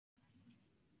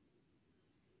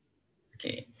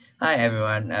Okay. Hi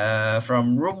everyone.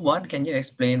 From room one, can you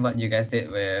explain what you guys did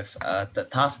with the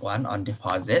task one on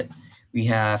deposit? We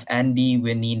have Andy,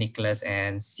 Winnie, Nicholas,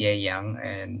 and Xie Yang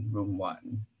in room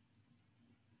one.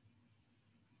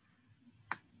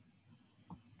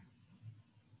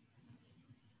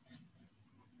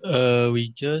 I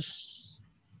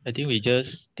think we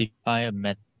just define a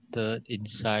method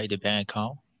inside the bank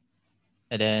account,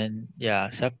 and then yeah,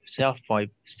 self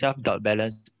dot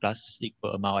balance plus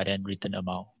equal amount and then return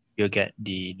amount. You'll get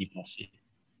the deposit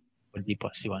for the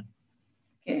deposit one.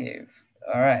 Okay.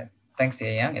 All right. Thanks,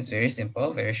 Xie Yang. It's very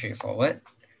simple, very straightforward.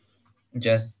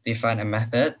 Just define a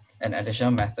method, an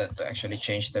additional method to actually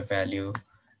change the value,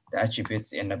 the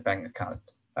attributes in the bank account.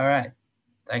 All right.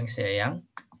 Thanks, Xie Yang.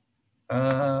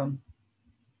 Okay.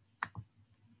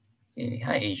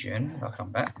 Hi, Adrian.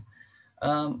 Welcome back.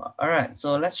 All right,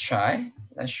 so let's try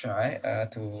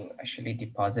to actually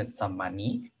deposit some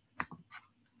money.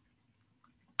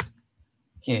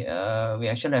 Okay, we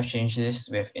actually have changed this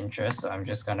with interest, so I'm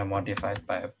just gonna modify it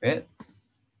by a bit.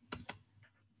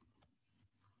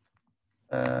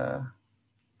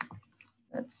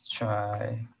 Let's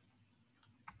try.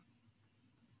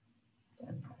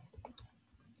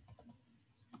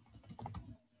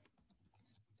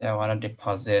 So I want to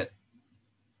deposit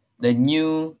the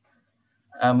new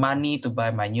money to buy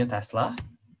my new Tesla.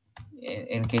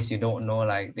 In case you don't know,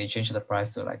 like they changed the price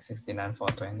to like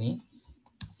 69,420.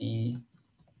 See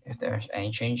if there's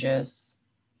any changes.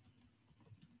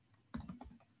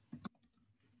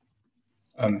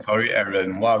 I'm sorry,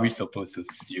 Aaron. What are we supposed to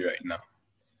see right now?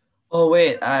 Oh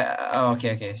wait,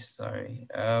 okay, sorry.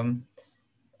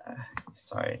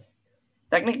 Sorry.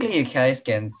 Technically, you guys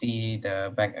can see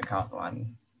the bank account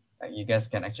one. Like you guys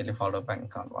can actually follow bank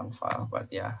account one file, but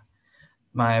yeah,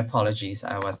 my apologies.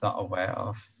 I was not aware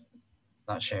of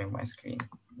not sharing my screen.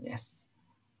 Yes.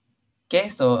 Okay,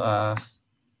 so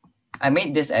I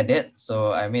made this edit.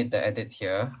 So I made the edit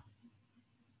here.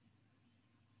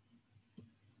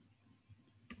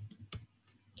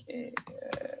 Okay.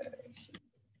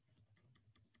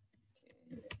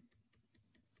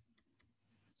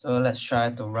 So let's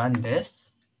try to run this.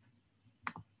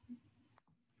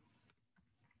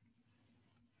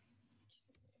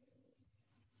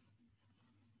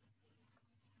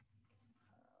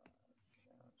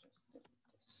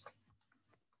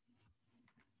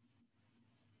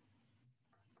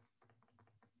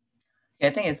 Okay,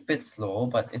 I think it's a bit slow,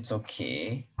 but it's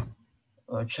okay.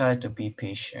 We'll try to be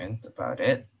patient about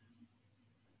it.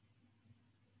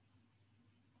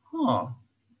 Huh.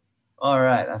 All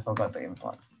right, I forgot to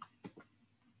import.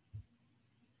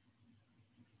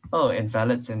 Oh,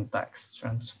 invalid syntax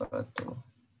transfer to.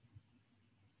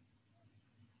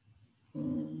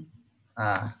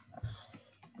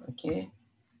 Okay.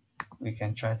 We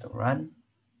can try to run.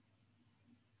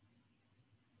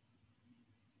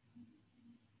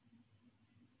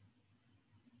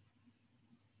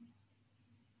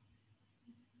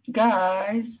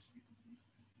 Guys.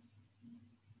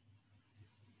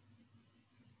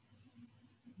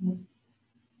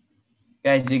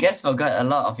 Guys, you guys forgot a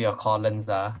lot of your columns.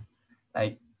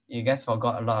 Like, you guys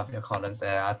forgot a lot of your columns.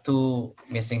 There are 2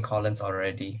 missing columns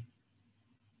already.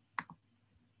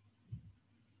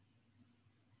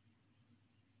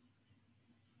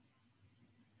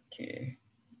 Okay.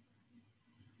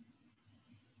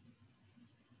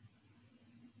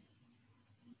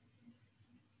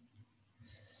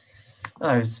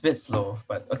 Oh, it's a bit slow,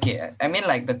 but okay. I mean,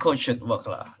 like the code should work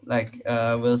lah. Like,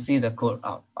 we'll see the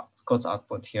code's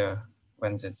output here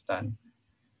once it's done.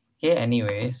 Okay.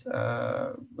 Anyways,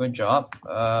 good job.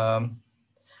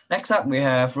 Next up we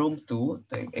have room 2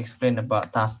 to explain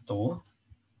about task 2.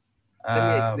 Let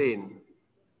me explain.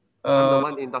 I'm the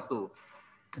one in task 2.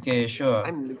 Okay, sure.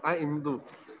 I'm in loop.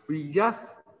 We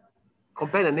just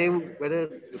compare the name,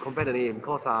 whether you compare the name,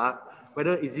 because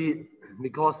whether is it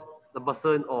because the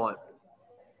person or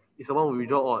is the one we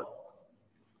withdraw or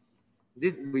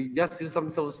this we just use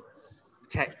some source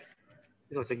check.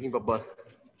 This was checking purpose.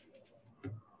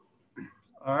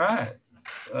 All right.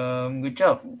 Good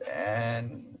job.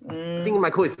 And I think my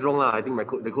code is wrong. I think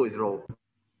the code is wrong.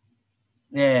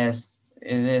 Yes,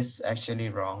 it is actually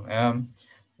wrong.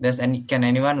 Can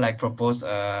anyone like propose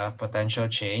a potential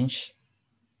change?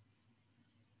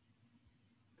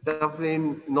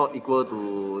 Self-name not equal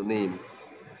to name.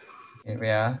 Okay,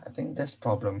 yeah, I think there's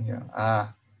problem here.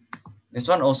 This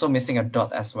one also missing a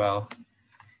dot as well.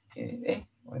 Okay,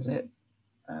 what is it?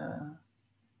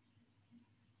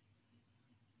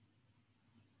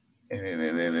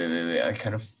 Wait. I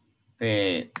kind of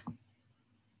wait.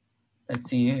 Let's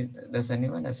see. Has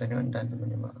anyone done the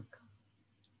minimum?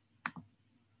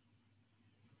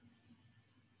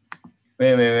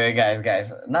 Wait,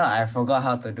 guys. Now I forgot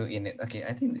how to do init. Okay,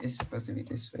 I think it's supposed to be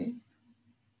this way.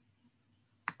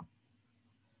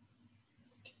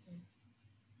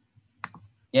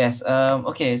 Yes.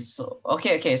 Okay. So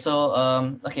okay. So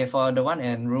okay, for the one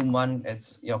in room one,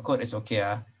 it's your code is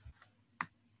okay.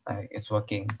 Like it's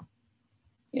working.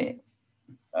 Okay.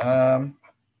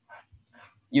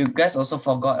 You guys also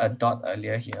forgot a dot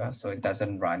earlier here, so it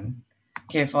doesn't run.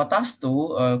 Okay, for task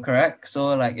 2, correct.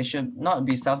 So like it should not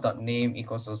be self.name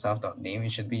equals to self.name.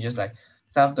 It should be just like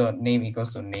self.name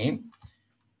equals to name.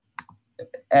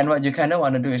 And what you kind of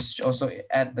want to do is also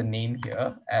add the name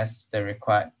here as the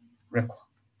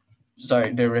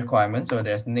the requirement. So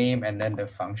there's name and then the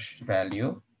function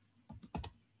value.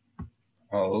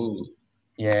 Oh.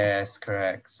 Yes,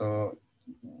 correct. So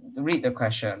read the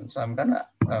question. So I'm gonna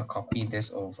copy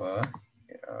this over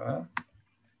here.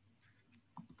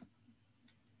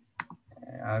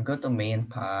 I'll go to main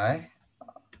py.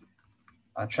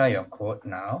 I'll try your code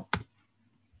now.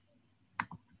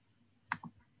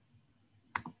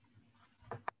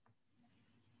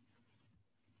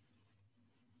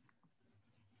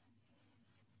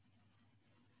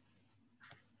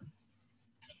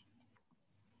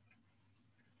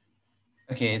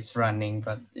 Okay, it's running,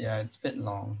 but yeah, it's a bit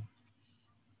long.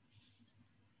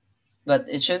 But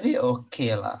it should be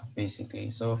okay lah,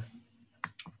 basically. So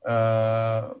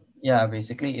yeah,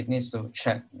 basically it needs to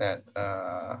check that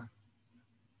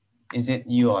is it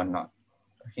you or not.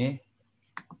 Okay.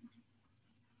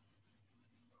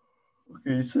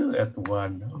 Okay, still at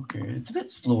 1. Okay, it's a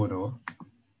bit slow though.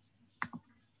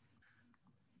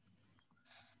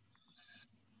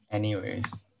 Anyways,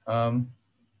 we'll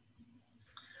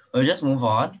just move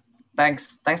on.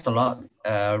 Thanks a lot,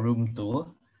 room 2.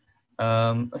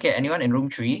 Okay, anyone in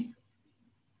room 3?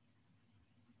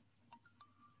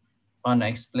 Wanna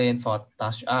explain for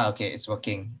task? Okay, it's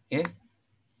working. Okay,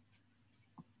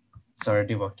 it's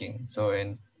already working. So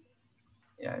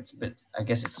yeah, it's a bit. I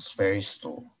guess it's very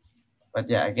slow, but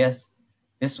yeah, I guess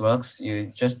this works.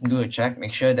 You just do a check, make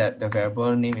sure that the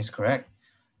variable name is correct,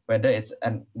 whether it's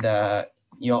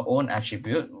your own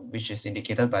attribute, which is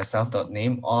indicated by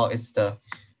self.name, or it's the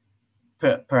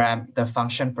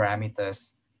function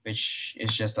parameters, which is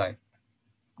just like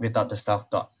without the self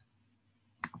dot.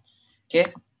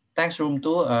 Okay, thanks room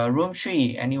 2. Room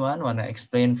 3, anyone wanna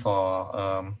explain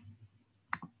for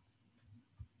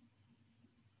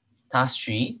task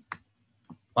 3?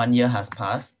 1 year has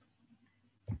passed.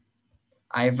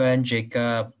 Ivan,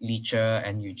 Jacob, Leacher,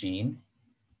 and Eugene.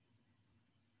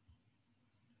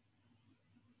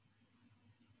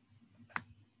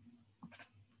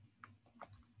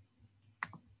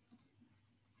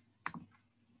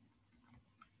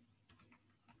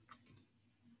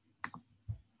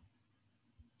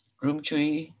 Room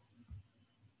 3.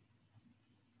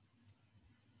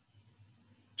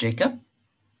 Jacob?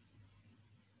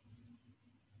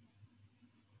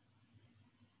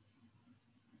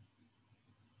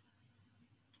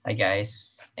 Hi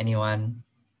guys. Anyone?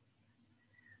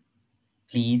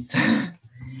 Please.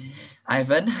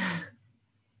 Ivan?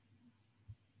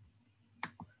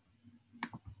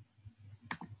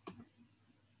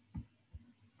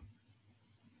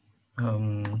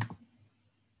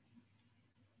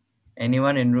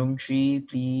 Anyone in room 3,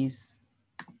 please?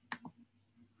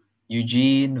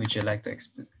 Eugene, would you like to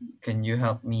can you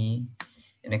help me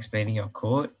in explaining your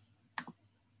code?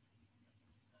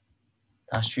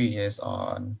 Task 3 is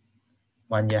on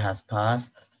 1 year has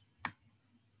passed.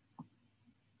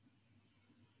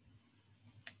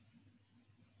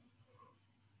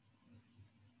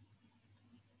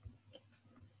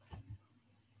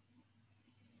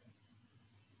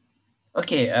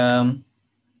 Okay,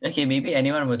 okay, maybe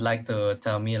anyone would like to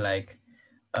tell me like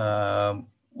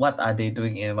what are they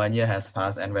doing in 1 year has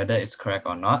passed and whether it's correct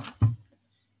or not.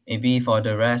 Maybe for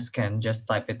the rest can just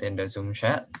type it in the Zoom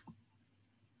chat.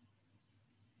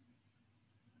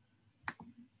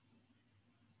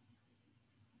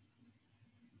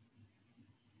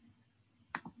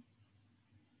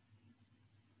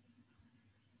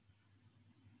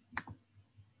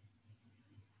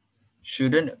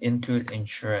 Shouldn't include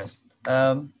interest.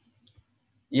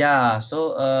 Yeah,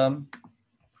 so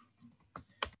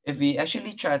if we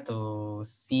actually try to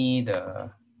see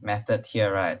the method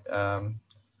here, right?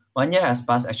 1 year has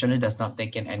passed actually does not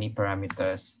take in any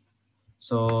parameters.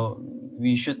 So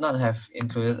we should not have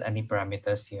included any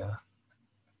parameters here,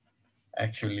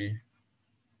 actually.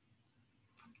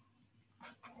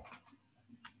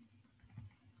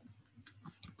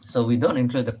 So we don't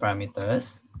include the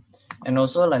parameters. And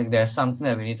also like there's something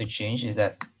that we need to change is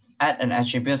that add an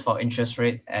attribute for interest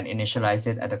rate and initialize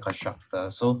it at the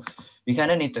constructor. So we kind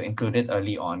of need to include it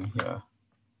early on here.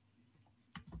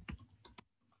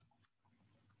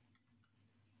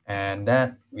 And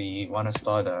that we want to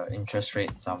store the interest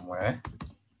rate somewhere.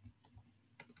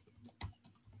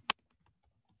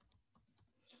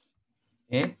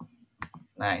 Okay,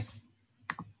 nice.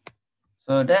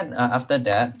 So then after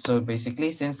that, so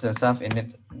basically since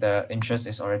the interest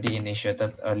is already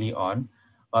initiated early on,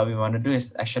 what we want to do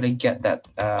is actually get that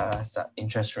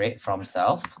interest rate from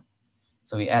self.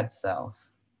 So we add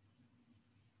self.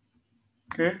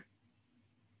 Okay.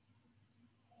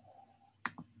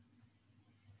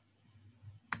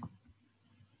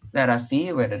 Let us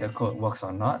see whether the code works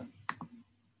or not.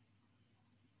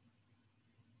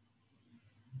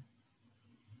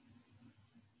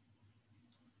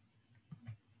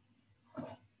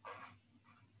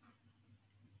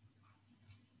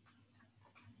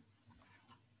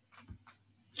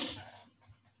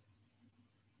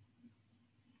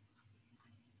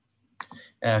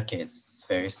 Okay, it's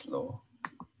very slow.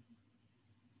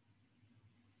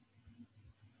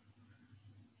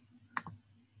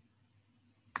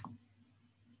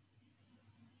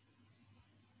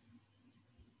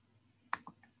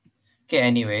 Okay,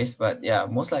 anyways, but yeah,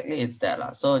 most likely it's that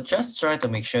lah. So just try to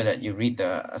make sure that you read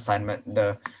the assignment,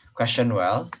 the question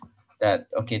well, that,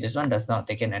 okay, this one does not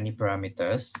take in any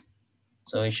parameters.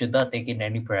 So it should not take in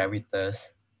any parameters.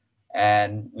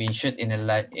 And we should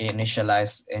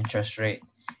initialize interest rate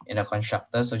in a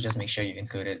constructor. So just make sure you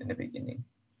include it in the beginning.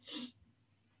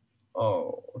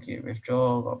 Oh, okay,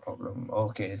 withdraw, got problem.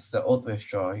 Okay, it's the old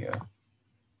withdraw here.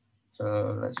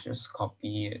 So let's just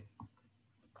copy it.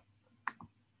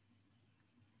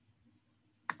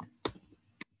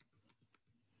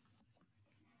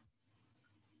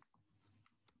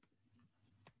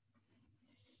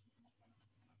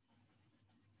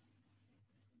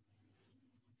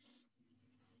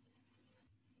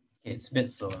 Okay, it's a bit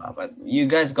slow now, but you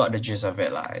guys got the gist of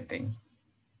it, I think.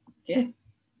 Okay.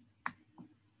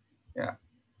 Yeah.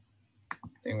 I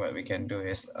think what we can do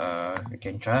is we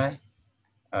can try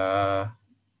my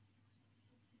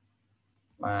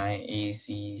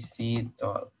ACC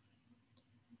dot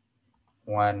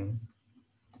 1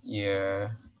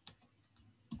 year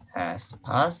has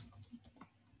passed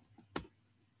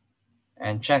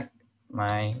and check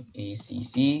my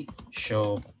ACC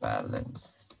show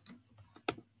balance.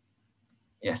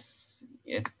 Yes,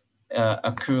 it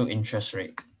accrue interest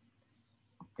rate.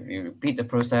 If you repeat the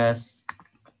process,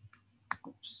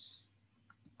 oops.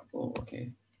 Oh, okay.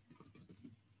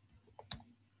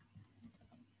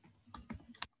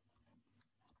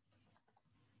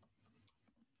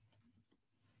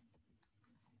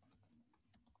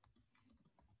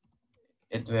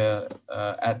 It will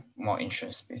add more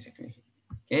interest basically.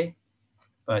 Okay,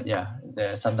 but yeah,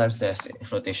 sometimes there's a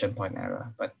flotation point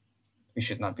error, but we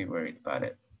should not be worried about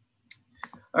it.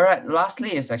 All right,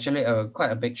 lastly is actually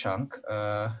quite a big chunk.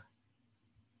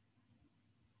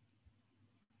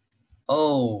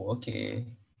 Oh, okay.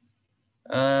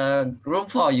 Room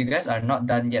 4, you guys are not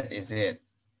done yet, is it?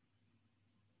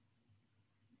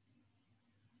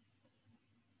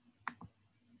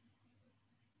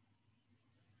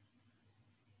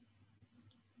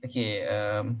 Okay,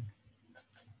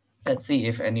 let's see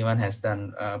if anyone has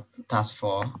done task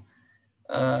 4.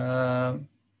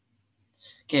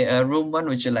 Okay, room 1,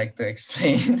 would you like to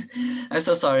explain? I'm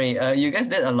so sorry. You guys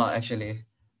did a lot actually.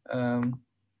 Do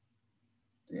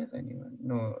you have anyone?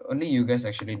 No, only you guys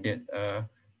actually did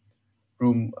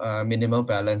room minimal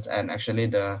balance and actually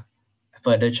the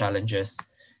further challenges.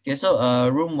 Okay, so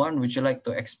room 1, would you like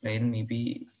to explain?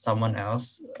 Maybe someone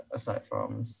else aside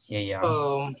from Xie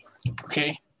Yang?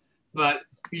 Okay, but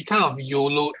we kind of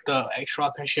YOLO the extra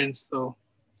questions, so.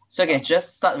 So okay,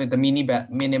 just start with the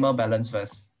minimal balance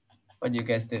first. What you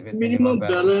guys did with Minimal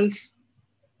balance,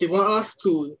 they want us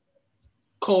to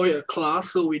call it a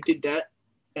class, so we did that.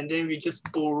 And then we just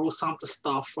borrow some of the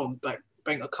stuff from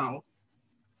bank account.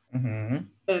 Mm-hmm.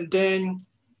 And then,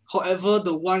 however,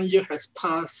 the 1 year has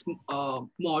passed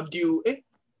module,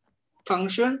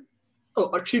 function,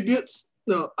 attributes,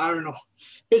 no, I don't know.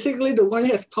 Basically, the 1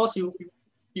 year has passed, you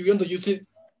want to use it,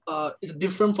 it's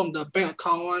different from the bank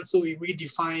account one, so we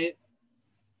redefine it.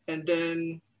 And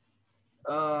then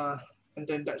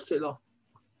that's it.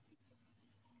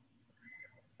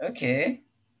 Okay.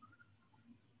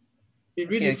 We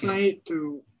redefine it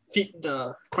to fit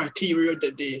the criteria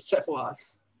that they set for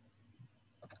us.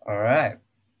 All right.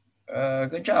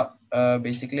 Good job.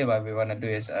 Basically what we want to do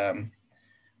is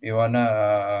we want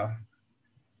to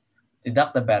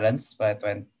deduct the balance by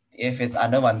 20. If it's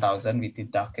under 1,000, we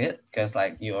deduct it because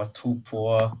like you're too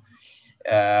poor.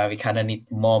 We kind of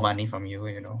need more money from you,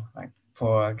 like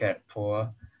poor get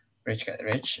poor, rich get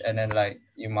rich, and then like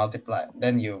you multiply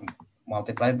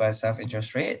by self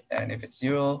interest rate, and if it's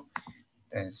 0,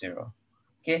 then it's 0.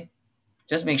 Okay,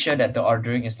 just make sure that the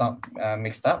ordering is not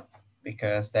mixed up,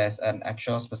 because there's an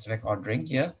actual specific ordering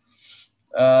here.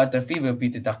 The fee will be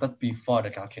deducted before the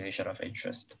calculation of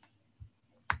interest.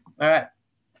 All right.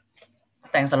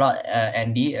 Thanks a lot,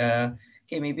 Andy.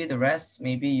 Okay, maybe the rest,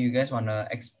 maybe you guys want to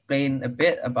explain a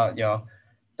bit about your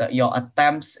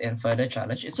attempts in further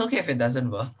challenge. It's okay if it doesn't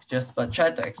work, but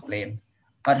try to explain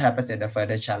what happens in the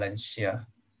further challenge here.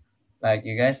 Like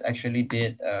you guys actually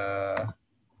did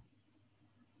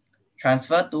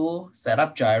transfer to, set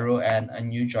up gyro, and a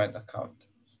new joint account.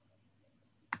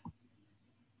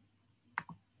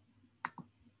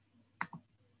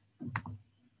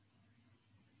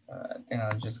 I think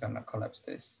I'm just gonna collapse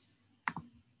this.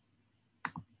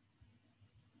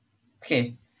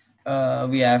 Okay,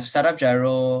 we have set up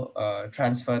gyro,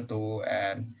 transfer to,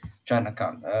 and joint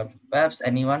account. Perhaps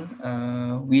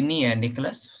anyone, Winnie and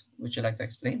Nicholas, would you like to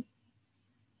explain?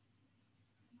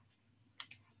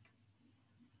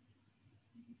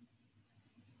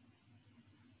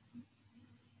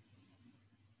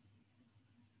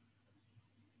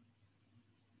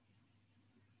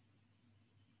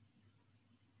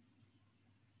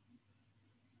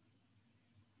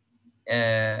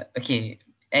 Okay,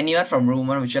 anyone from room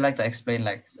one, would you like to explain?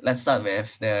 Like, let's start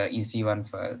with the easy one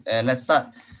first. Let's start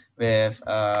with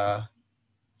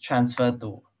transfer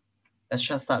to. Let's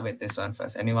just start with this one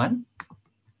first. Anyone?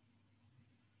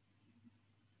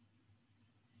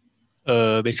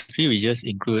 Basically we just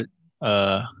include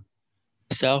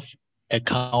self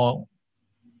account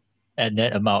and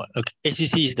net amount. Okay,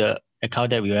 ACC is the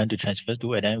account that we want to transfer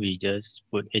to, and then we just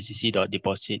put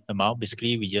ACC.deposit amount.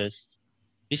 Basically,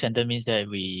 this sentence means that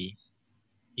we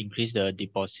increase the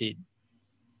deposit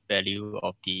value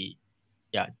of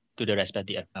to the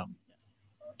respective account.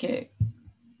 Okay.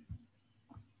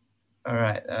 All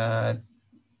right.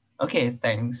 Okay.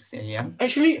 Thanks, Yang.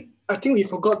 Actually, I think we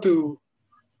forgot to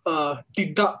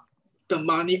deduct the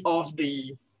money off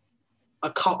the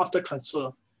account after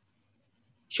transfer.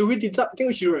 Should we deduct? I think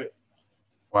we should, right?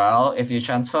 Well, if you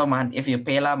transfer money, if you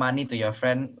pay money to your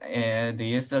friend, do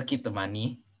you still keep the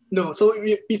money? No, so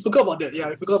we forgot about that. Yeah,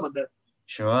 we forgot about that.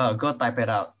 Sure, go type it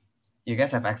out. You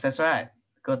guys have access, right?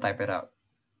 Go type it out.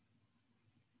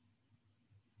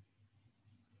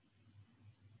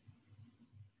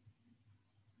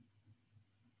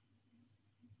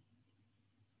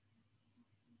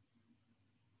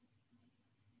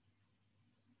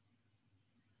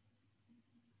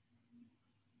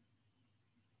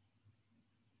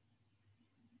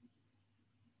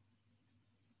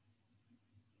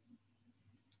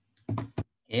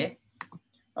 Okay.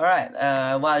 All right.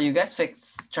 While you guys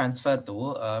fix transfer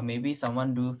to, maybe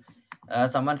someone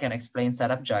can explain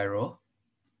setup gyro.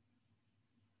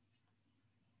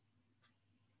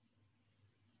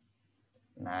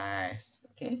 Nice.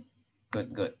 Okay.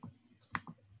 Good.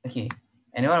 Okay.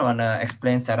 Anyone wanna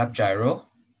explain setup gyro?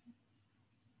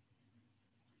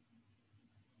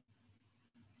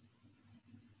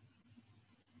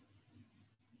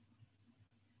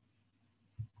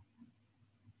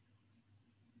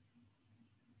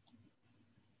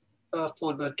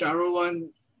 For the gyro one,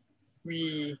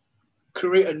 we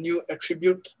create a new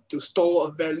attribute to store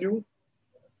a value.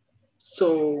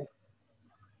 So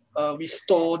we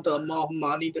store the amount of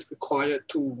money that's required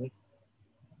to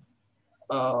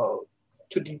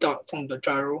deduct from the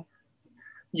gyro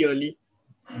yearly.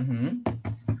 Mm-hmm.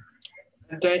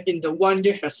 And then in the 1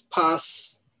 year has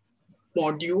passed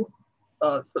module,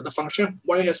 for the function,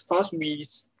 1 year has passed, we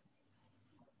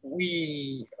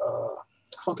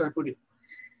how do I put it?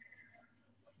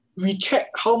 We check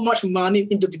how much money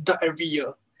need to deduct every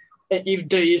year. And if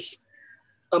there is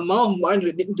amount of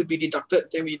money that need to be deducted,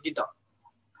 then we deduct.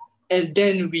 And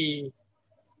then we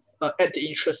add the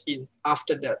interest in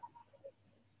after that.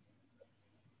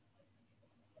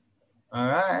 All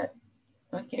right.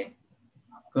 Okay.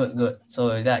 Good.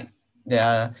 So that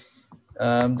there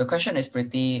are the question is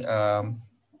pretty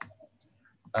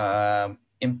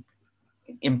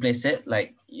implicit,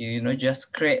 like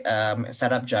just create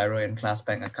set up gyro in class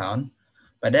bank account,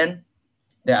 but then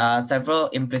there are several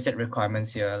implicit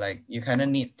requirements here, like you kind of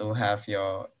need to have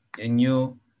your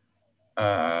new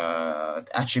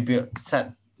attribute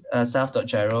set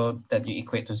self.gyro that you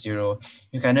equate to 0.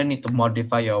 You kind of need to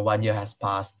modify your 1 year has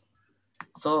passed.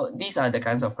 So these are the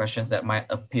kinds of questions that might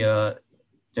appear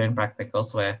during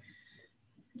practicals, where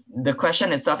the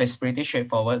question itself is pretty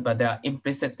straightforward, but there are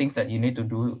implicit things that you need to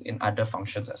do in other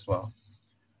functions as well.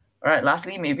 All right,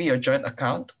 lastly, maybe your joint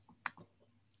account.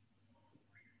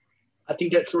 I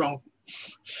think that's wrong.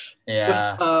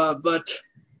 Yeah. But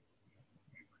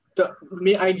the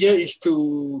main idea is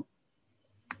to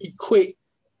equate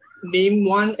name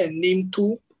 1 and name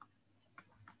 2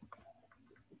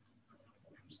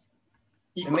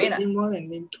 The main, name 1 and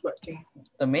name 2, I think.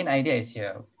 the main idea is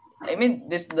here. I mean,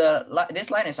 this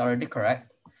line is already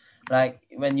correct. Like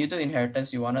when you do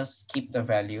inheritance, you want to keep the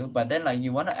value, but then like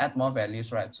you want to add more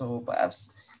values, right? So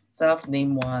perhaps self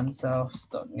name 1, self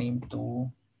dot name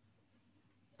 2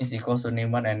 is equals to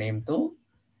name 1 and name 2.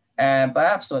 And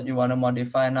perhaps what you want to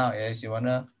modify now is you want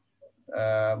to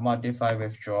modify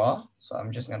withdraw. So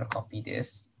I'm just going to copy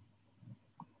this.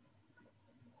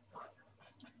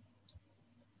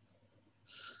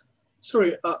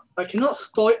 Sorry, I cannot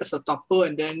store it as a tuple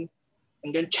and then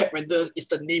check whether it's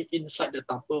the name inside the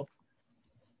tuple.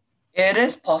 It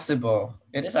is possible.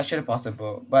 It is actually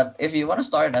possible. But if you want to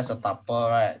store it as a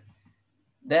tuple, right,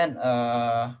 then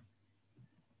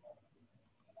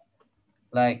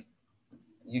like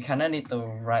you kind of need to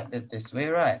write it this way,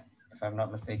 right? If I'm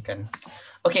not mistaken.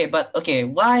 Okay, but okay,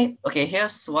 why? Okay,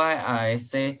 here's why I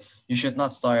say you should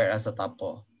not store it as a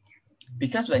tuple.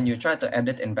 Because when you try to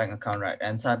edit in bank account, right,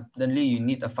 and suddenly you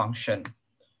need a function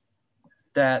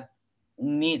that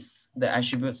needs the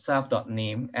attribute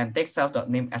self.name and takes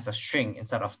self.name as a string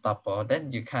instead of tuple,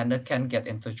 then you kind of can get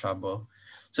into trouble.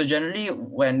 So generally,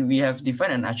 when we have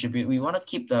defined an attribute, we want to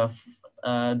keep the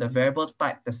variable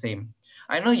type the same.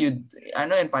 I know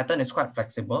in Python it's quite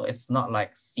flexible. It's not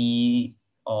like C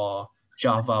or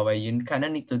Java where you kind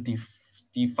of need to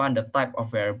define the type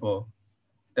of variable,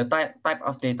 the type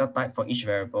of data type for each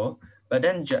variable. But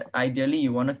then ideally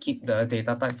you want to keep the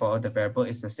data type for the variable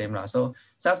is the same. So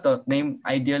self.name,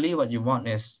 ideally what you want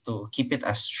is to keep it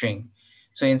as string.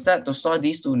 So instead to store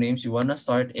these two names, you want to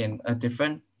store it in a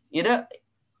different, either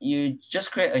you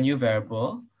just create a new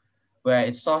variable where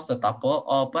it stores the tuple,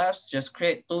 or perhaps just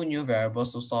create two new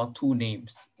variables to store two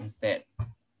names instead.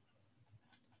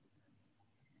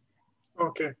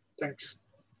 Okay, thanks.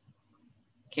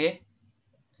 Okay.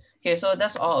 Okay, so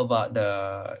that's all about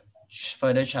the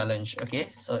further challenge. Okay,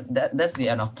 so that's the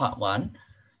end of part 1.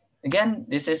 Again,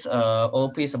 this is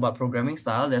OOP is about programming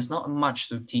style. There's not much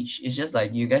to teach. It's just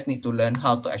like you guys need to learn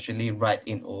how to actually write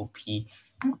in OOP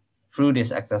through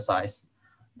this exercise.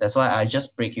 That's why I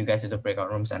just break you guys into breakout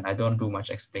rooms and I don't do much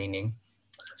explaining.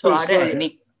 So Wait, are there sorry.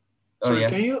 any? Oh Sorry, yeah.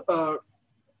 can you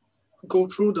go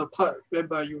through the part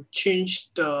whereby you change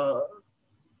the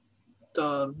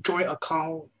joint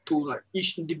account to like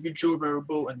each individual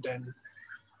variable and then?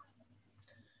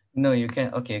 No, you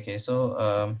can. Okay.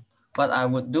 So what I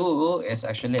would do is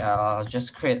actually I'll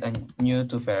just create a new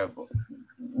two variable.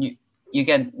 You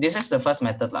can. This is the first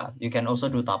method lah. You can also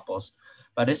do tuples,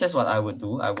 but this is what I would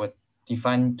do. I would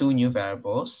define two new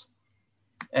variables,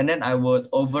 and then I would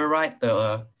override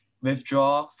the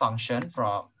withdraw function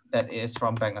from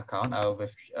bank account. I will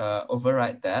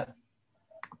override that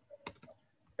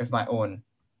with my own.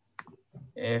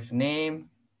 If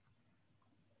name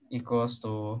equals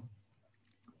to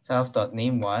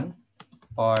self.name1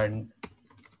 or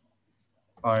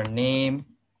name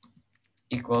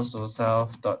equals to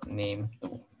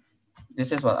self.name2.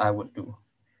 This is what I would do.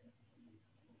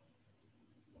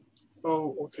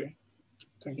 Oh, okay.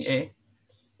 Thanks. Okay.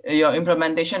 Your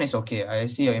implementation is okay. I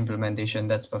see your implementation.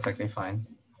 That's perfectly fine.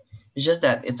 It's just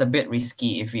that it's a bit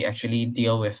risky if we actually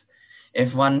deal with,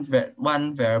 if one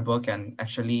variable can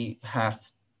actually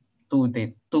have two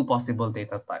possible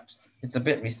data types. It's a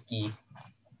bit risky.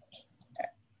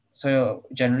 So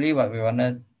generally what we want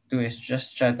to do is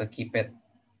just try to keep it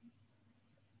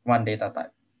one data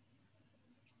type.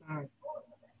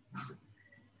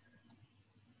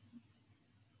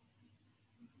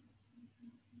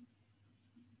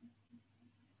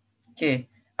 Okay,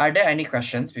 are there any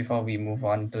questions before we move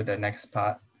on to the next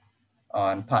part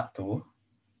on part 2?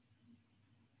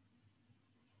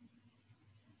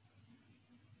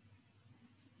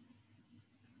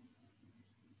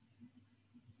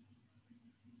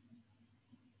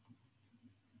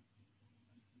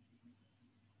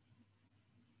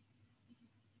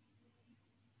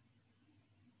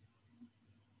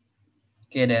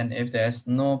 Okay, then if there's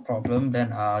no problem,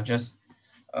 then I'll just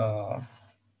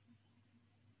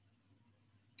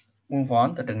move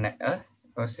on to the next.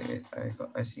 I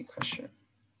see question.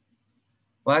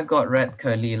 Why got red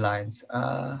curly lines?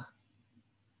 Oh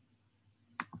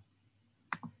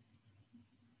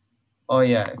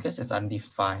yeah, because it's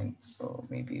undefined. So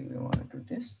maybe we want to do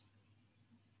this.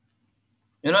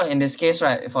 You know, in this case,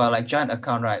 right, for like joint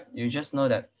account, right, you just know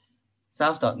that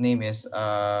self.name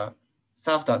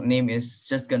is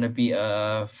just gonna be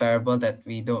a variable that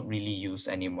we don't really use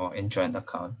anymore in joint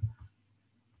account.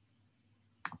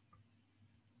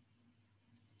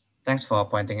 Thanks for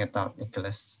pointing it out,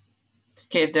 Nicholas.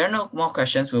 Okay, if there are no more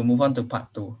questions, we'll move on to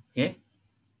part 2. Okay.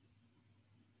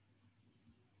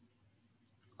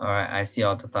 All right, I see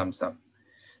all the thumbs up.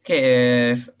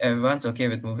 Okay, if everyone's okay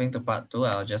with moving to part 2,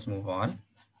 I'll just move on.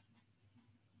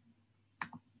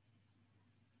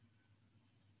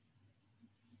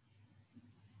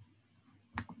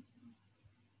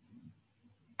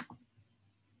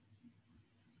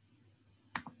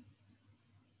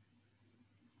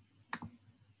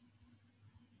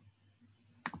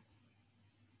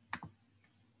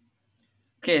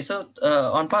 Okay, so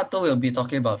on part 2, we'll be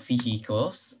talking about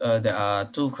vehicles. There are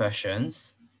 2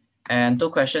 questions. And 2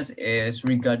 questions is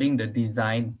regarding the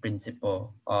design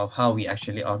principle of how we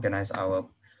actually organize our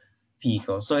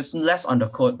vehicles. So it's less on the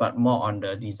code, but more on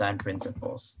the design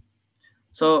principles.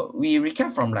 So we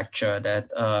recap from lecture that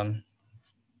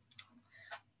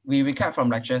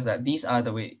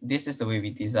this is the way we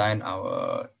design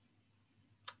our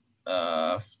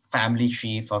family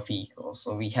tree for vehicles.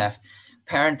 So we have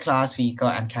parent class, vehicle,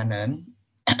 and cannon.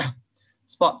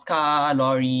 Sports car,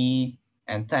 lorry,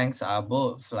 and tanks are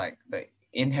both like the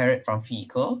inherit from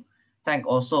vehicle. Tank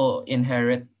also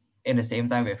inherit in the same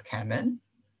time with cannon.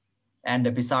 And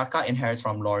the Bisarka inherits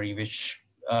from lorry, which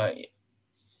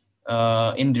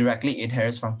indirectly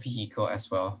inherits from vehicle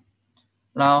as well.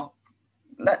 Now,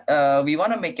 we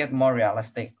want to make it more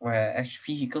realistic, where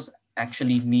vehicles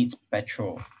actually needs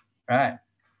petrol, right?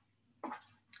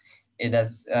 It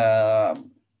does.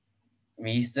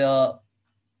 We still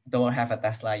don't have a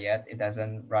Tesla yet. It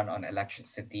doesn't run on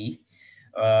electricity.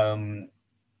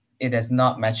 It does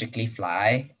not magically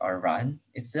fly or run.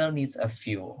 It still needs a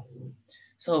fuel.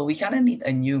 So we kind of need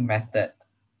a new method,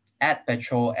 add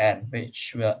petrol n,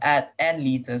 which will add n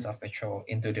liters of petrol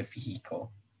into the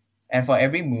vehicle. And for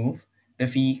every move, the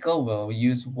vehicle will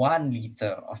use 1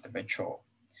 liter of the petrol.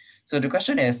 So the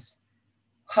question is,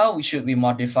 how should we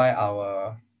modify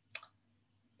our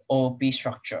OOP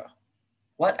structure?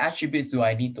 What attributes do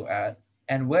I need to add,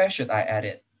 and where should I add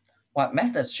it? What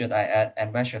methods should I add,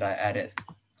 and where should I add it?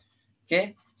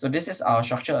 Okay, so this is our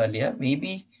structure earlier.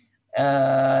 Maybe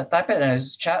type it in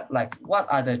the chat, like what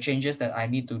are the changes that I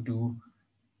need to do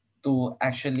to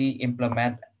actually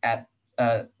implement at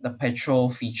the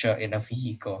petrol feature in a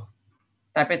vehicle.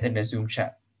 Type it in the Zoom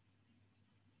chat.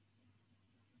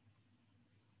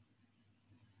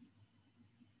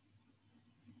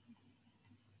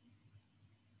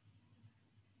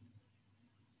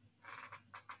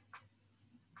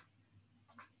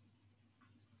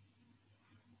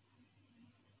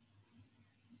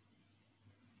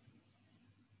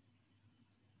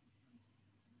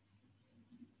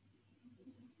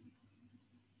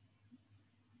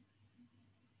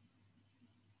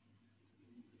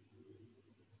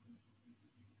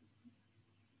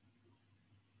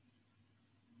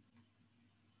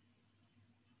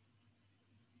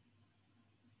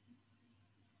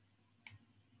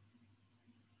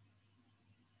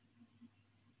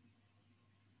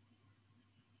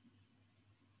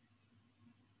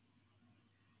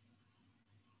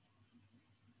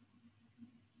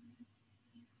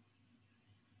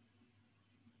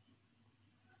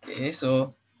 Okay,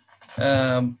 so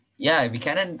yeah, we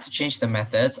can change the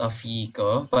methods of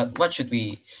vehicle, but what should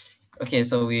we? Okay,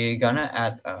 so we're gonna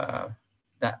add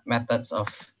that methods of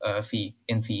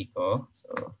in vehicle.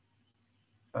 So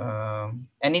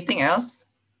anything else?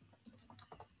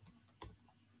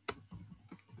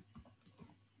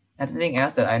 Anything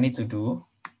else that I need to do?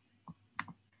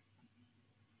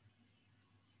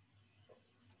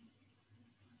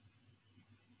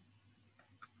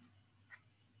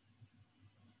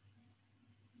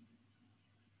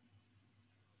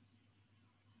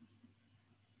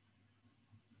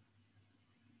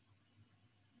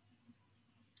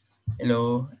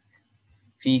 Hello,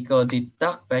 vehicle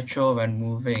deduct petrol when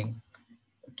moving.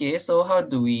 Okay, so how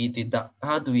do we deduct?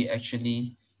 How do we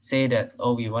actually say that,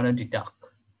 oh, we want to deduct?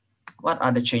 What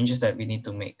are the changes that we need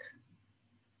to make?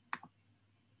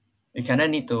 We kind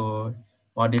of need to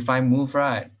modify move,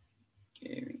 right?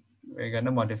 Okay, we're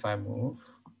gonna modify move.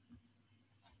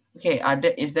 Okay,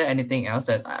 is there anything else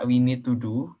that we need to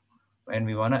do when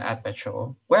we want to add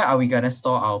petrol? Where are we gonna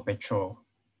store our petrol?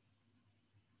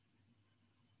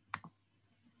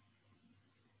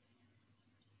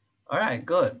 All right,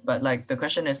 good. But like the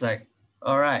question is like,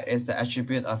 all right, is the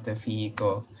attribute of the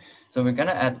vehicle. So we're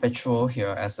gonna add petrol here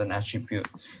as an attribute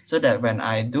so that when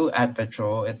I do add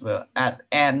petrol, it will add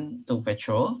n to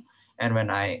petrol. And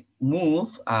when I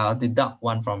move, I'll deduct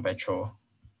 1 from petrol.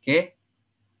 Okay.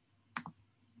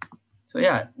 So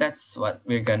yeah, that's what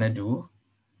we're gonna do.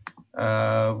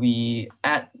 We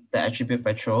add the attribute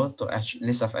petrol to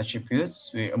list of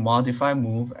attributes. We modify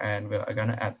move and we're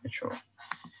gonna add petrol.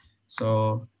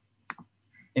 So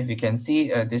if you can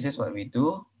see, this is what we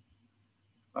do.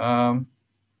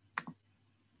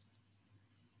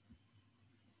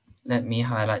 let me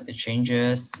highlight the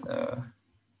changes.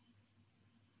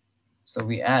 So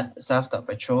we add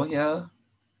self.petrol here.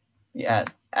 We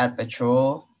add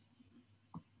petrol.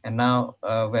 And now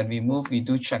when we move, we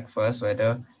do check first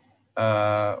whether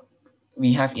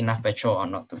we have enough petrol or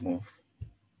not to move.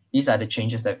 These are the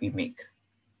changes that we make.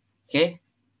 Okay.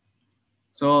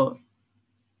 So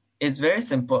it's very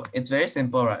simple. It's very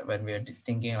simple, right? When we're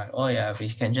thinking like, oh yeah, we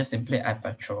can just simply add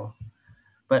petrol.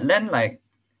 But then like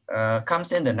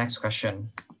comes in the next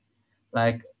question.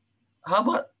 Like,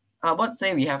 how about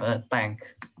say we have a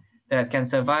tank that can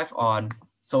survive on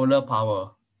solar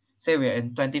power. Say we're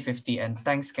in 2050 and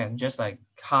tanks can just like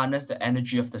harness the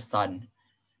energy of the sun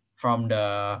from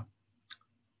the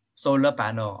solar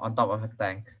panel on top of a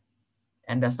tank.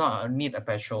 And does not need a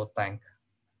petrol tank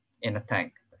in a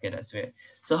tank. Okay, that's weird.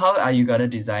 So how are you gonna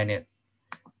design it?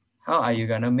 How are you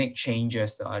gonna make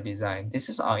changes to our design? This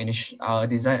is our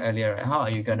design earlier, right? How are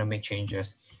you gonna make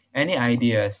changes? Any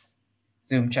ideas?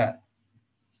 Zoom chat.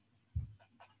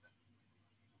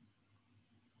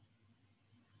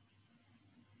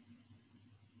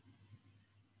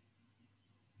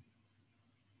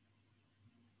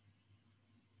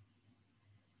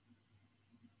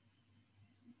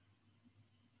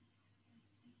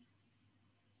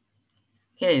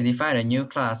 Okay, define a new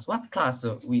class. What class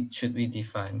should we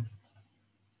define?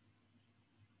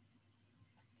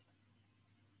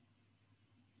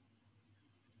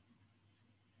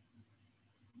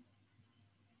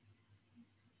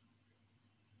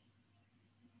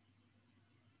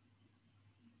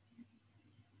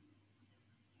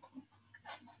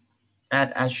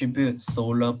 Add attributes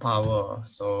solar power.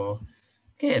 So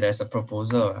okay, there's a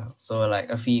proposal. So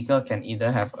like a vehicle can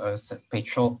either have a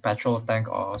petrol tank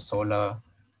or solar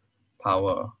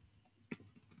power.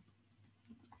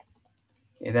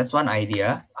 Okay, that's one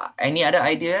idea. Any other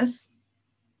ideas?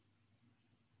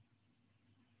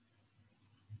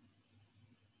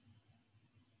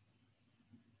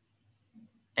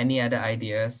 Any other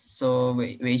ideas? So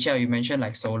Rachel, you mentioned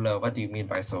like solar. What do you mean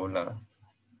by solar?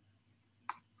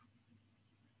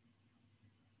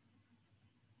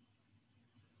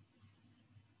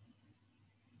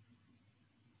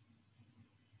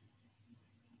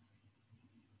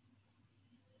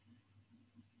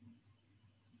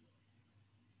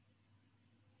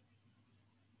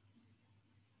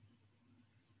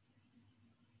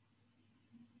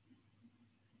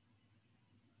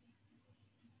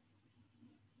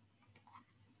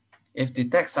 If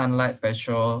detect sunlight,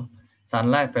 petrol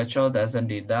doesn't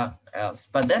deduct else.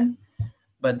 But then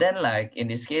like in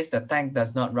this case, the tank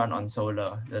does not run on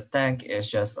solar. The tank is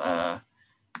just a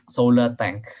solar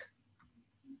tank.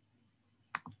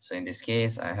 So in this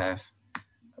case, I have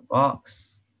a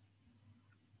box.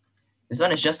 This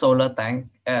one is just solar tank.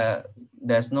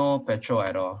 There's no petrol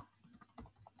at all.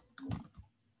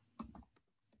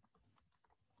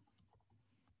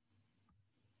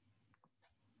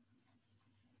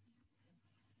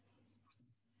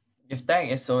 If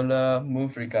tank is solar,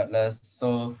 move regardless.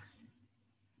 So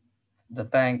the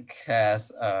tank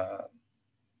has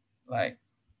like,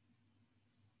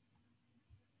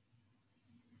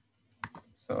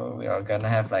 so we are gonna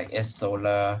have like is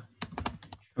solar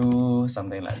true,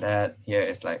 something like that. Here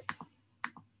is like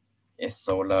is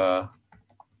solar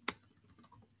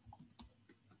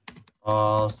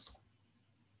false,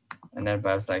 and then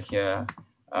perhaps like here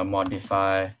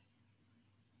modify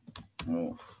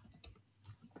move.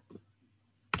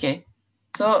 Okay,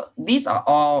 so these are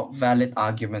all valid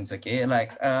arguments. Okay,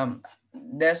 like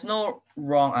there's no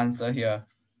wrong answer here.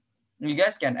 You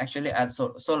guys can actually add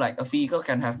so like a vehicle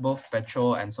can have both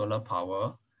petrol and solar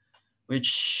power,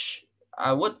 which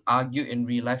I would argue in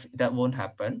real life that won't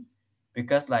happen,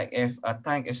 because like if a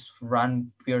tank is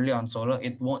run purely on solar,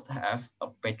 it won't have a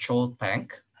petrol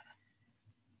tank.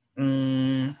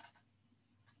 It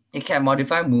can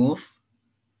modify move.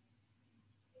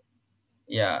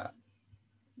 Yeah,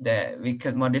 that we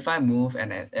could modify move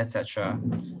and etc.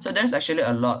 So there's actually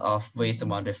a lot of ways to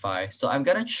modify. So I'm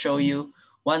gonna show you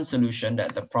one solution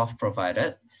that the prof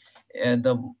provided.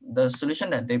 The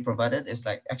solution that they provided is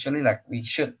like actually like we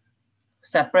should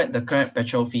separate the current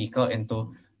petrol vehicle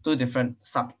into two different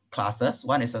subclasses.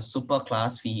 One is a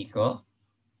superclass vehicle,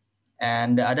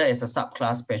 and the other is a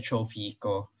subclass petrol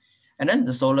vehicle. And then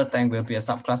the solar tank will be a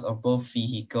subclass of both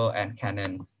vehicle and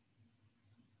cannon.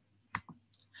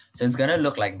 So it's gonna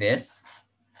look like this,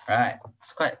 right?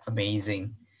 It's quite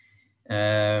amazing.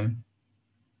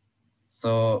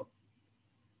 So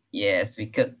yes, we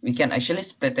can actually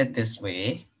split it this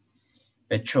way.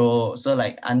 Petrol, so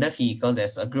like under vehicle,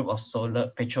 there's a group of solar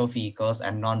petrol vehicles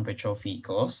and non-petrol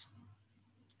vehicles,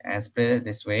 and split it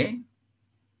this way.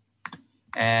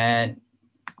 And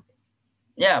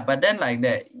Yeah, but then like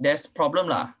there's problem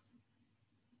lah.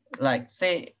 Like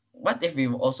say, what if we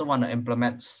also want to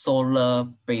implement solar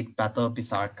battle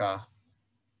Pisarca?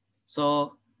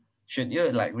 So should you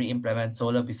like re-implement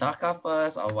solar Pisarca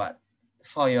first or what?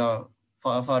 For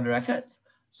the records,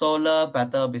 solar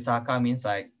battle Pisarca means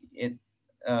like it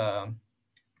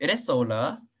is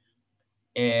solar.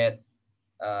 It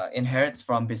inherits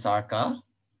from Pisarca,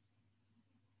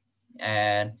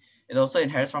 and it also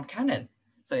inherits from Canon.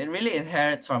 So it really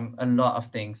inherits from a lot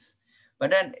of things. But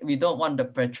then we don't want the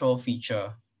petrol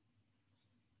feature,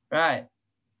 right?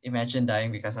 Imagine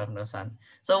dying because of no sun.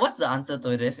 So what's the answer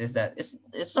to this is that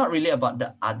it's not really about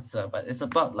the answer, but it's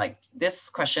about like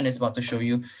this question is about to show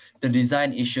you the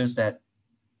design issues that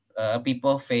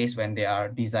people face when they are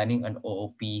designing an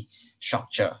OOP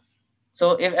structure.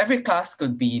 So if every class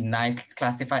could be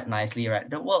classified nicely, right,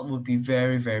 the world would be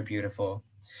very, very beautiful.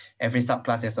 Every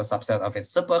subclass is a subset of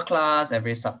its superclass,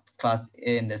 every subclass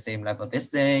in the same level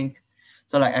distinct.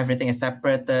 So like everything is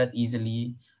separated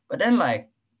easily. But then like,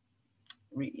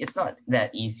 it's not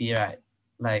that easy, right?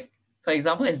 Like, for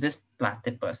example, is this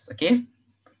platypus, okay?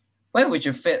 Where would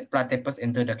you fit platypus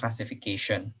into the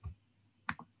classification?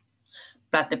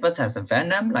 Platypus has a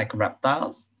venom like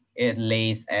reptiles. It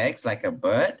lays eggs like a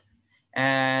bird,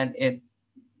 and it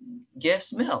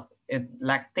gives milk. It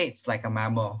lactates like a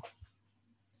mammal.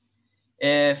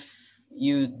 If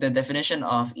the definition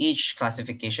of each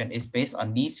classification is based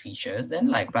on these features, then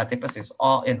like platypus is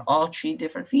all in all three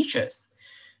different features,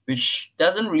 which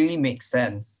doesn't really make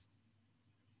sense,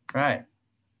 right?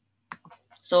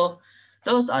 So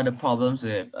those are the problems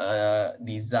with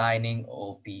designing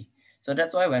OP. So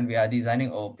that's why when we are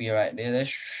designing OP, right,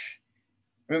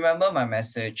 remember my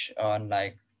message on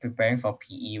like preparing for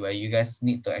PE, where you guys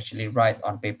need to actually write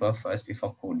on paper first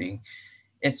before coding.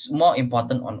 It's more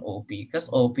important on OP because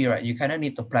OP, right, you kind of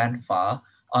need to plan far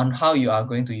on how you are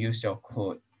going to use your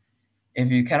code. If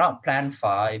you cannot plan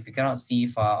far, if you cannot see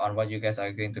far on what you guys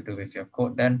are going to do with your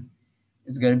code, then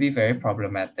it's going to be very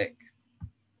problematic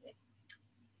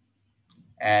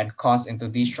and cause into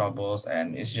these troubles,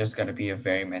 and it's just going to be a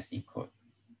very messy code.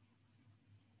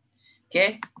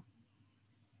 Okay,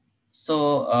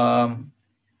 so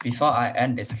before I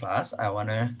end this class,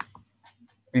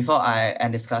 before I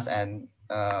end this class and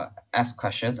ask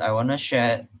questions, I wanna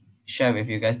share with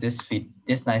you guys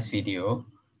this nice video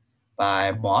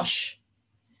by Bosch.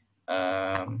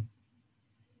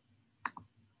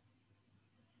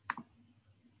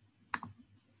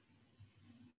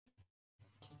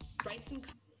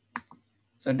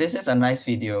 So this is a nice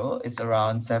video. It's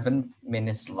around 7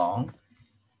 minutes long.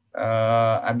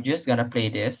 I'm just gonna play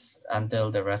this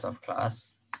until the rest of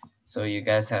class, so you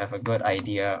guys have a good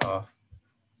idea of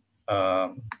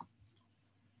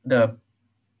the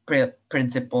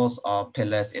principles or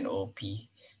pillars in OP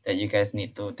that you guys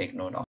need to take note of.